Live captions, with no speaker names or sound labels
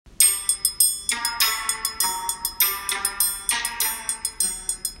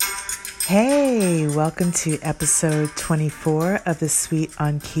Hey, welcome to episode 24 of the Sweet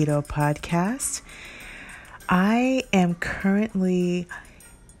on Keto podcast. I am currently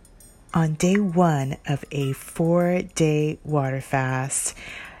on day 1 of a 4-day water fast.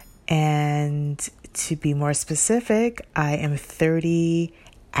 And to be more specific, I am 30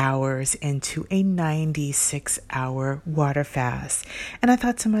 hours into a 96-hour water fast. And I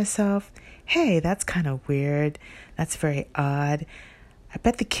thought to myself, hey, that's kind of weird. That's very odd. I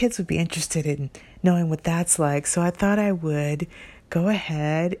bet the kids would be interested in knowing what that's like. So I thought I would go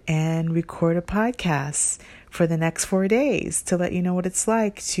ahead and record a podcast for the next 4 days to let you know what it's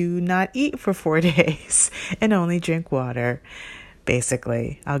like to not eat for 4 days and only drink water.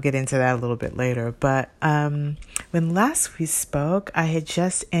 Basically, I'll get into that a little bit later. But when last we spoke, I had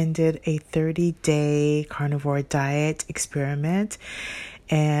just ended a 30-day carnivore diet experiment.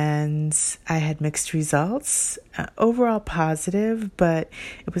 And I had mixed results, overall positive, but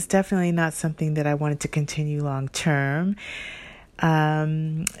it was definitely not something that I wanted to continue long term.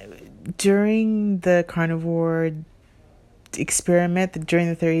 During the carnivore experiment, during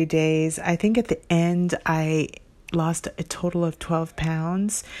the 30 days, I think at the end I lost a total of 12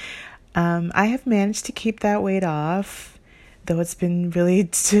 pounds. I have managed to keep that weight off, though it's been really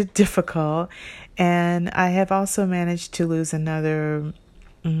difficult. And I have also managed to lose another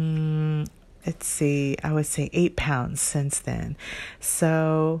I would say 8 pounds since then.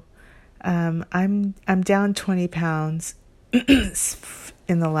 So, I'm down 20 pounds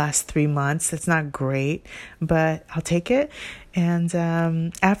in the last 3 months. It's not great, but I'll take it. And,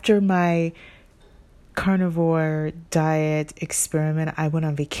 after my carnivore diet experiment, I went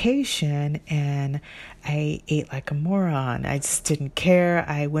on vacation and I ate like a moron. I just didn't care.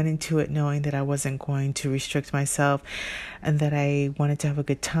 I went into it knowing that I wasn't going to restrict myself and that I wanted to have a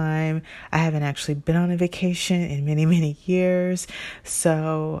good time. I haven't actually been on a vacation in many, many years.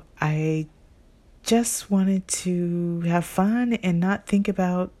 So I just wanted to have fun and not think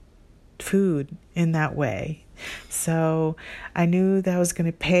about food in that way. So I knew that I was going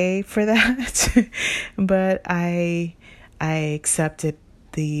to pay for that, but I accepted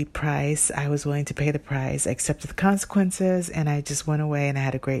the price. I was willing to pay the price. I accepted the consequences, and I just went away and I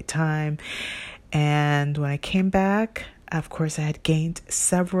had a great time. And when I came back, of course, I had gained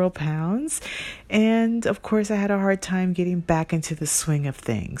several pounds, and of course, I had a hard time getting back into the swing of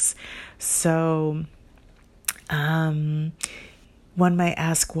things. So, one might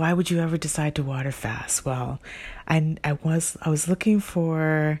ask, why would you ever decide to water fast? Well, I was looking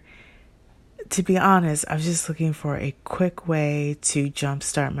for, to be honest, I was just looking for a quick way to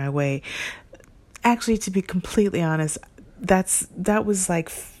jumpstart my weight. Actually, to be completely honest, that was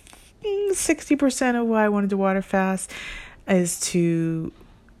like 60% of why I wanted to water fast, is to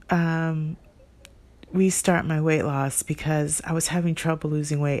restart my weight loss, because I was having trouble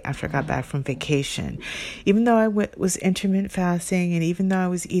losing weight after I got back from vacation. Even though I was intermittent fasting, and even though I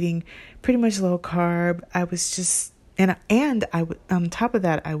was eating pretty much low carb, I was just, and I on top of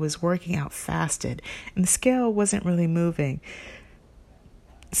that, I was working out fasted, and the scale wasn't really moving.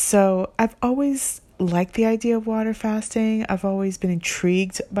 So I've always liked the idea of water fasting. I've always been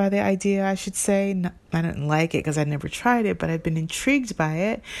intrigued by the idea, I should say. I didn't like it because I'd never tried it, but I've been intrigued by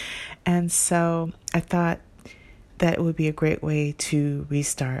it. And so I thought that it would be a great way to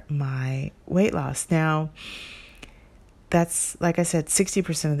restart my weight loss. Now, that's, like I said,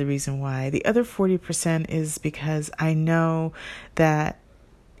 60% of the reason why. The other 40% is because I know that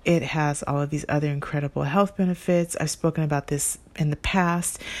it has all of these other incredible health benefits. I've spoken about this in the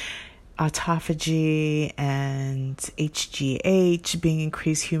past. Autophagy and HGH being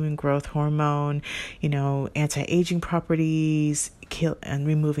increased human growth hormone, anti-aging properties, and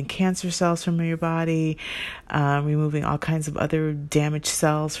removing cancer cells from your body, removing all kinds of other damaged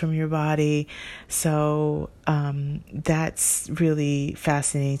cells from your body. So that's really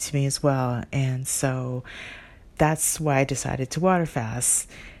fascinating to me as well. And so that's why I decided to water fast.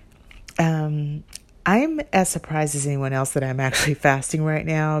 I'm as surprised as anyone else that I'm actually fasting right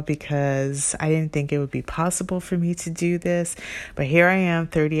now, because I didn't think it would be possible for me to do this. But here I am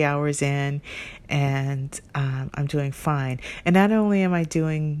 30 hours in, and I'm doing fine. And not only am I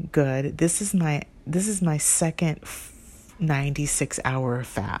doing good, this is my second 96-hour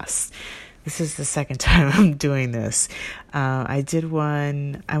fast. This is the second time I'm doing this. I did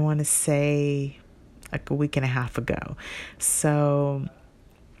one, I want to say, like a week and a half ago. So,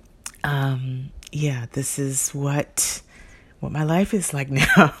 yeah, this is what my life is like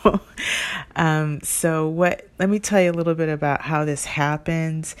now. Let me tell you a little bit about how this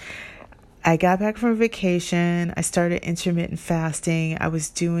happened. I got back from vacation. I started intermittent fasting. I was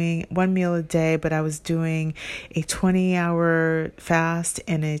doing 1 meal a day, but I was doing a 20-hour fast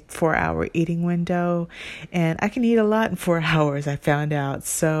and a 4-hour eating window. And I can eat a lot in 4 hours, I found out.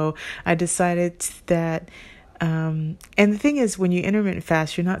 So I decided that and the thing is, when you intermittent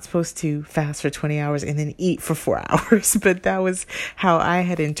fast, you're not supposed to fast for 20 hours and then eat for 4 hours. But that was how I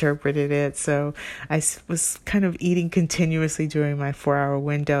had interpreted it. So I was kind of eating continuously during my 4-hour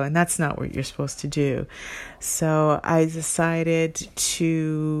window, and that's not what you're supposed to do. So I decided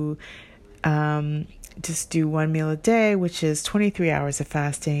to just do 1 meal a day, which is 23 hours of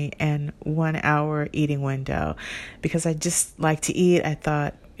fasting and 1 hour eating window, because I just like to eat. I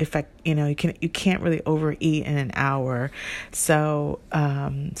thought, if I, you can't really overeat in an hour. So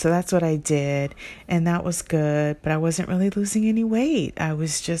that's what I did. And that was good, but I wasn't really losing any weight. I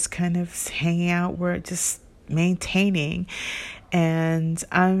was just kind of hanging out where just maintaining. And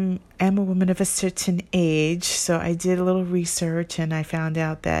I'm a woman of a certain age, so I did a little research and I found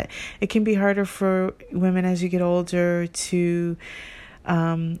out that it can be harder for women as you get older to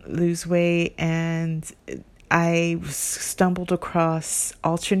lose weight. And I stumbled across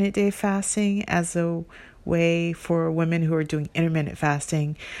alternate day fasting as a way for women who are doing intermittent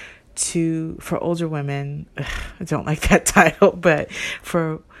fasting for older women. I don't like that title, but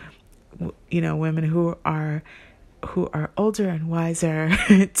for, women who are older and wiser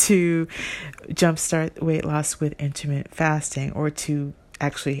to jumpstart weight loss with intermittent fasting, or to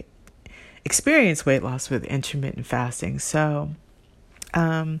actually experience weight loss with intermittent fasting. So,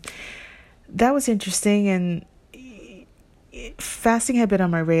 that was interesting, and fasting had been on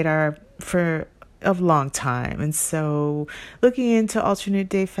my radar for a long time. And so looking into alternate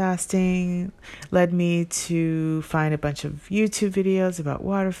day fasting led me to find a bunch of YouTube videos about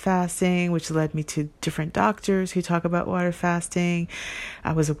water fasting, which led me to different doctors who talk about water fasting.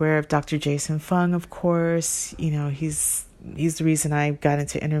 I was aware of Dr. Jason Fung, of course. He's the reason I got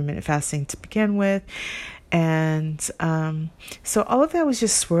into intermittent fasting to begin with. And so all of that was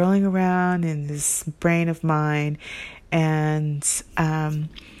just swirling around in this brain of mine. And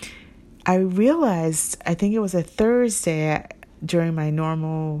I realized, I think it was a Thursday during my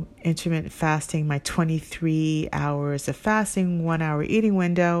normal intermittent fasting, my 23 hours of fasting, 1 hour eating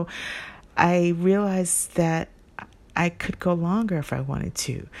window, I realized that I could go longer if I wanted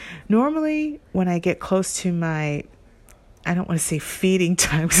to. Normally, when I get close to my, I don't want to say feeding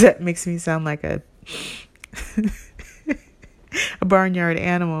time, because that makes me sound like a barnyard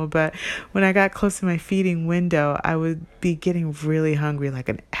animal, but when I got close to my feeding window, I would be getting really hungry. Like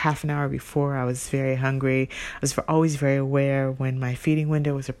a half an hour before, I was very hungry. I was always very aware when my feeding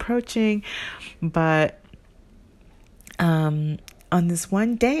window was approaching. But on this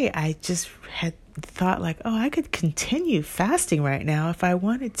one day, I just had thought like, I could continue fasting right now if I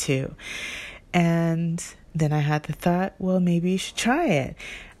wanted to. And then I had the thought, well, maybe you should try it.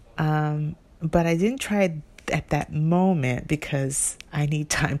 But I didn't try it at that moment because I need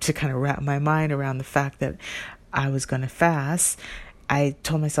time to kind of wrap my mind around the fact that I was going to fast. I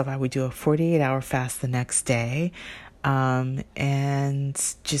told myself I would do a 48-hour fast the next day,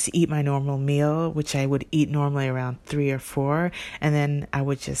 and just eat my normal meal, which I would eat normally around 3 or 4, and then I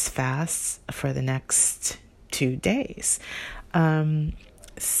would just fast for the next 2 days.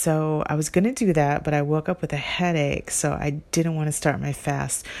 So I was going to do that, but I woke up with a headache, so I didn't want to start my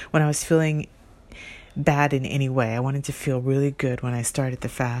fast when I was feeling bad in any way. I wanted to feel really good when I started the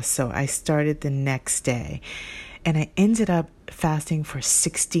fast, so I started the next day. And I ended up fasting for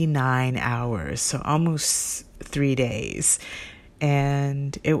 69 hours, so almost 3 days.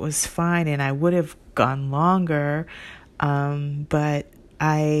 And it was fine, and I would have gone longer, but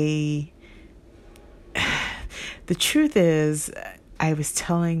the truth is, I was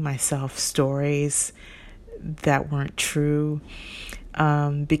telling myself stories that weren't true,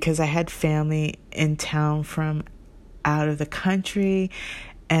 because I had family in town from out of the country,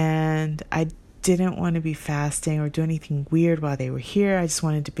 and I didn't want to be fasting or do anything weird while they were here. I just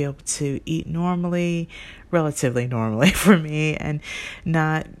wanted to be able to eat normally, relatively normally for me, and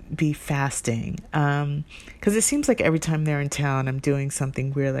not be fasting. Because it seems like every time they're in town, I'm doing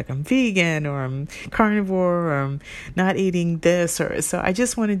something weird, like I'm vegan or I'm carnivore or I'm not eating this, so I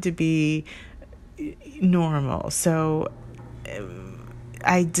just wanted to be normal. So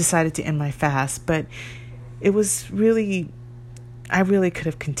I decided to end my fast, but it was I really could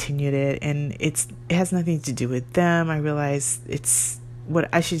have continued it, and it has nothing to do with them. I realized it's what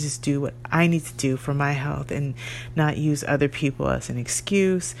I should just do what I need to do for my health and not use other people as an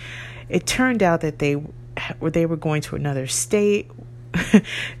excuse. It turned out that they were going to another state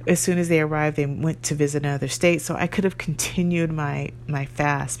as soon as they arrived, they went to visit another state. So I could have continued my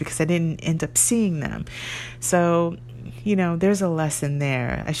fast because I didn't end up seeing them. So, there's a lesson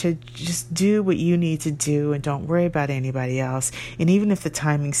there. I should just do what you need to do and don't worry about anybody else. And even if the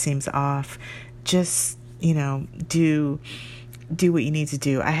timing seems off, just, do what you need to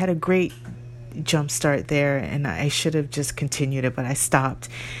do. I had a great jump start there, and I should have just continued it, but I stopped.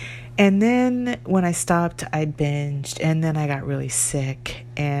 And then when I stopped, I binged, and then I got really sick.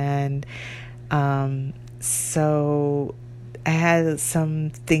 And so I had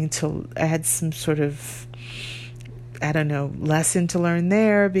some sort of, lesson to learn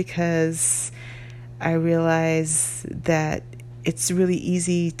there, because I realized that it's really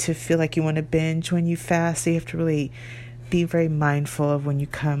easy to feel like you want to binge when you fast. So you have to really be very mindful of when you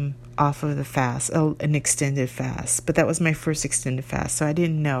come off of the fast, an extended fast. But that was my first extended fast, so I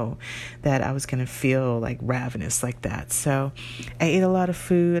didn't know that I was going to feel like ravenous like that. So I ate a lot of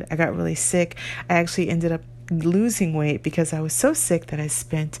food. I got really sick. I actually ended up losing weight because I was so sick that I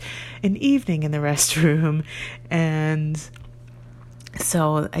spent an evening in the restroom. And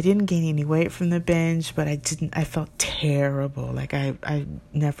so I didn't gain any weight from the binge, but I felt terrible. Like I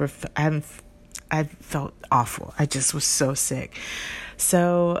felt awful. I just was so sick.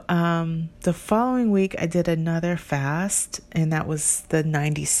 So the following week, I did another fast, and that was the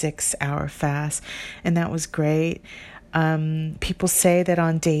 96-hour fast, and that was great. People say that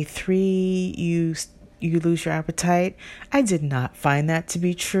on day 3, you lose your appetite. I did not find that to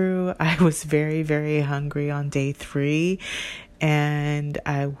be true. I was very, very hungry on day 3. And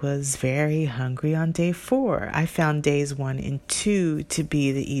I was very hungry on day 4. I found days 1 and 2 to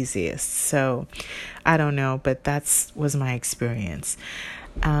be the easiest. So I don't know, but was my experience.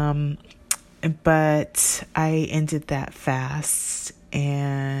 But I ended that fast,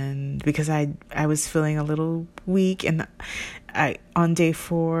 and because I was feeling a little weak, and on day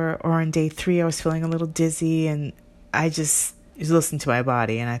 4 or on day 3, I was feeling a little dizzy, and I just listened to my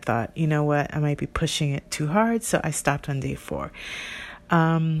body, and I thought, you know what, I might be pushing it too hard, so I stopped on day 4.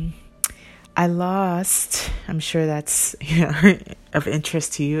 I lost, I'm sure that's of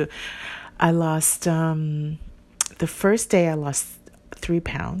interest to you. I lost, the first day I lost 3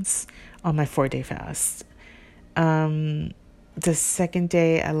 pounds on my 4-day fast. The second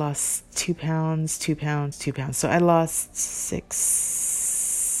day I lost 2 pounds. So I lost 6,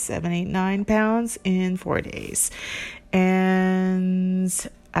 7, 8, 9 pounds in 4 days. And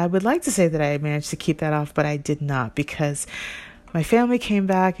I would like to say that I managed to keep that off, but I did not, because my family came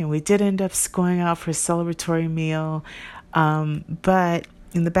back and we did end up going out for a celebratory meal. But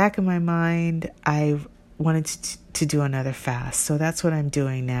in the back of my mind, I wanted to do another fast. So that's what I'm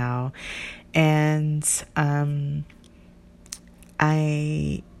doing now. And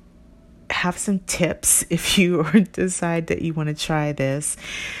I have some tips if you decide that you want to try this.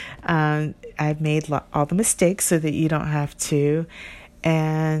 I've made all the mistakes so that you don't have to.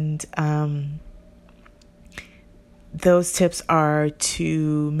 And those tips are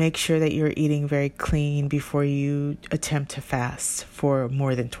to make sure that you're eating very clean before you attempt to fast for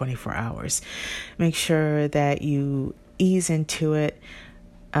more than 24 hours. Make sure that you ease into it.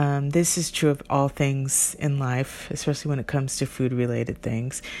 This is true of all things in life, especially when it comes to food-related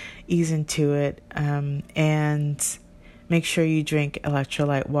things. Ease into it, and make sure you drink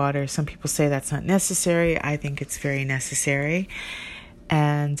electrolyte water. Some people say that's not necessary. I think it's very necessary.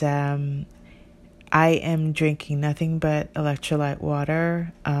 And I am drinking nothing but electrolyte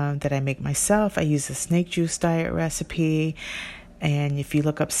water that I make myself. I use a snake juice diet recipe. And if you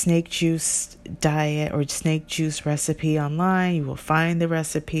look up snake juice diet or snake juice recipe online, you will find the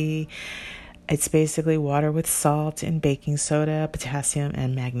recipe. It's basically water with salt and baking soda, potassium,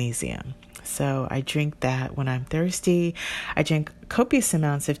 and magnesium. So I drink that when I'm thirsty. I drink copious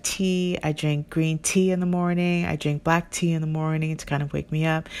amounts of tea. I drink green tea in the morning. I drink black tea in the morning to kind of wake me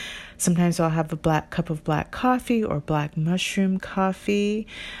up. Sometimes I'll have a black cup of black coffee or black mushroom coffee,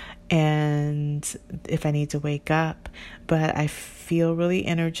 and if I need to wake up, but I feel really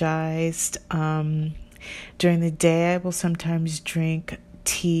energized. During the day, I will sometimes drink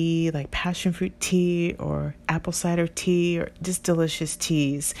tea, like passion fruit tea or apple cider tea, or just delicious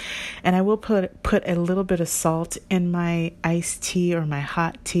teas. And I will put a little bit of salt in my iced tea or my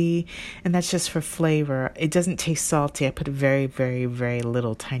hot tea, and that's just for flavor. It doesn't taste salty. I put a very, very, very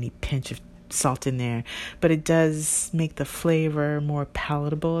little tiny pinch of salt in there, but it does make the flavor more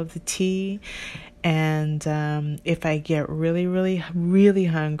palatable of the tea. And if I get really, really, really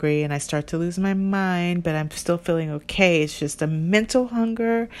hungry and I start to lose my mind, but I'm still feeling okay, it's just a mental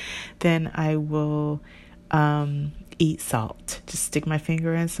hunger, then I will eat salt. Just stick my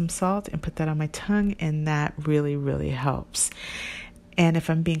finger in some salt and put that on my tongue, and that really, really helps. And if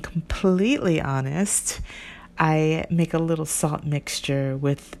I'm being completely honest, I make a little salt mixture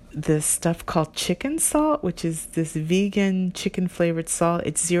with this stuff called chicken salt, which is this vegan chicken flavored salt.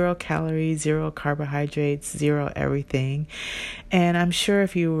 It's 0 calories, 0 carbohydrates, 0 everything. And I'm sure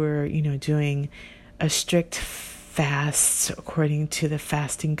if you were, doing a strict fast according to the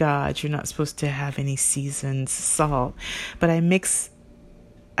fasting gods, you're not supposed to have any seasoned salt. But I mix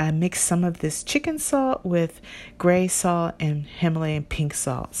some of this chicken salt with gray salt and Himalayan pink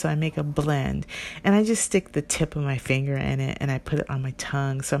salt. So I make a blend, and I just stick the tip of my finger in it and I put it on my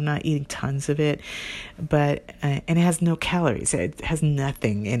tongue. So I'm not eating tons of it, but and it has no calories. It has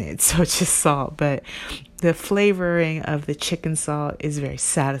nothing in it. So it's just salt. But the flavoring of the chicken salt is very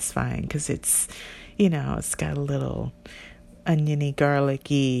satisfying because it's, it's got a little oniony,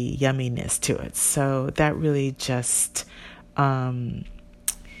 garlicky yumminess to it. So that really just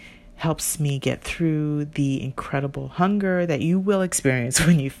helps me get through the incredible hunger that you will experience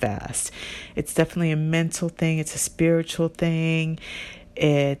when you fast. It's definitely a mental thing. It's a spiritual thing.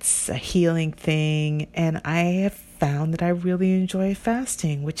 It's a healing thing. And I have found that I really enjoy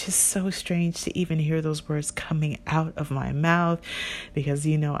fasting, which is so strange to even hear those words coming out of my mouth because,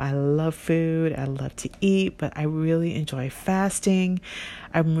 I love food. I love to eat, but I really enjoy fasting.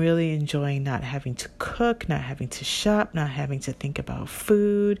 I'm really enjoying not having to cook, not having to shop, not having to think about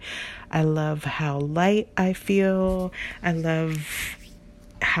food. I love how light I feel. I love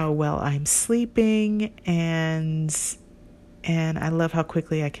how well I'm sleeping, and I love how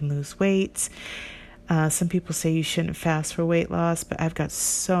quickly I can lose weight. Some people say you shouldn't fast for weight loss, but I've got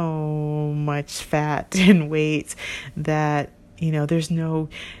so much fat and weight that, there's no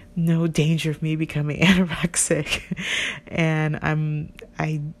danger of me becoming anorexic. And I'm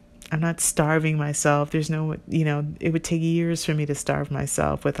not starving myself. There's no, it would take years for me to starve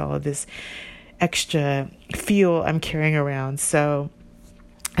myself with all of this extra fuel I'm carrying around. So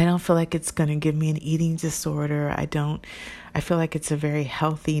I don't feel like it's going to give me an eating disorder. I feel like it's a very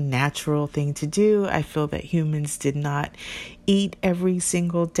healthy, natural thing to do. I feel that humans did not eat every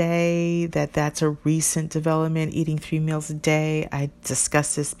single day, that's a recent development, eating 3 meals a day. I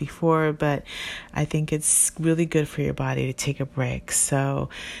discussed this before, but I think it's really good for your body to take a break. So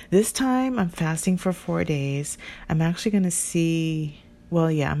this time I'm fasting for 4 days. I'm actually going to see...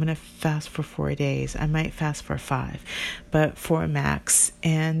 I'm going to fast for 4 days. I might fast for 5, but 4 max.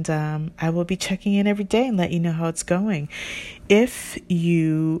 And I will be checking in every day and let you know how it's going. If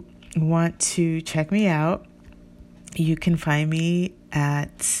you want to check me out, you can find me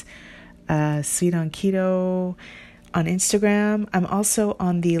at Sweet on Keto on Instagram. I'm also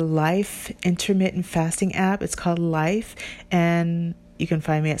on the Life intermittent fasting app. It's called Life, and you can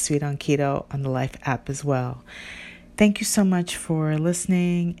find me at Sweet on Keto on the Life app as well. Thank you so much for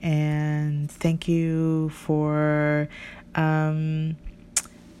listening, and thank you for following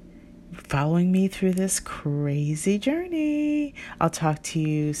me through this crazy journey. I'll talk to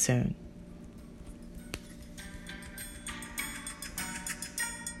you soon.